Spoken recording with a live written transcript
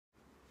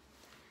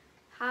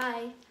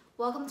Hi,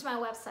 welcome to my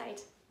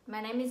website.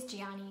 My name is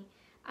Jiani.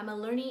 I'm a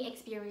learning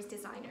experience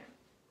designer.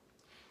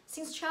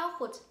 Since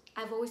childhood,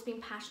 I've always been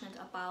passionate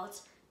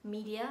about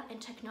media and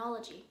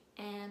technology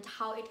and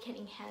how it can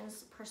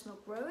enhance personal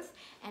growth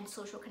and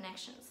social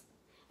connections.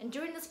 And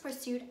during this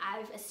pursuit,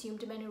 I've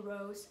assumed many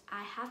roles.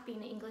 I have been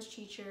an English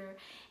teacher,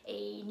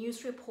 a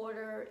news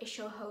reporter, a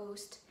show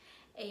host,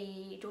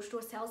 a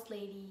door-to-door sales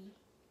lady,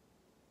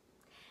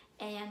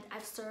 and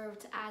I've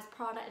served as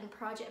product and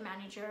project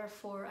manager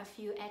for a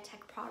few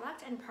edtech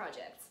products and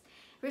projects.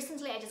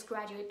 Recently, I just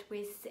graduated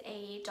with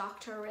a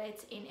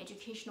doctorate in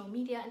educational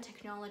media and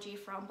technology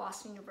from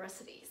Boston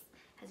University.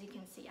 As you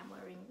can see, I'm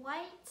wearing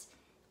white,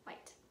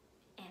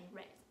 and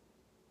red.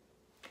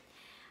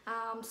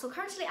 So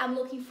currently, I'm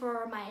looking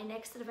for my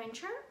next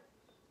adventure,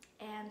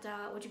 and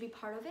would you be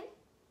part of it?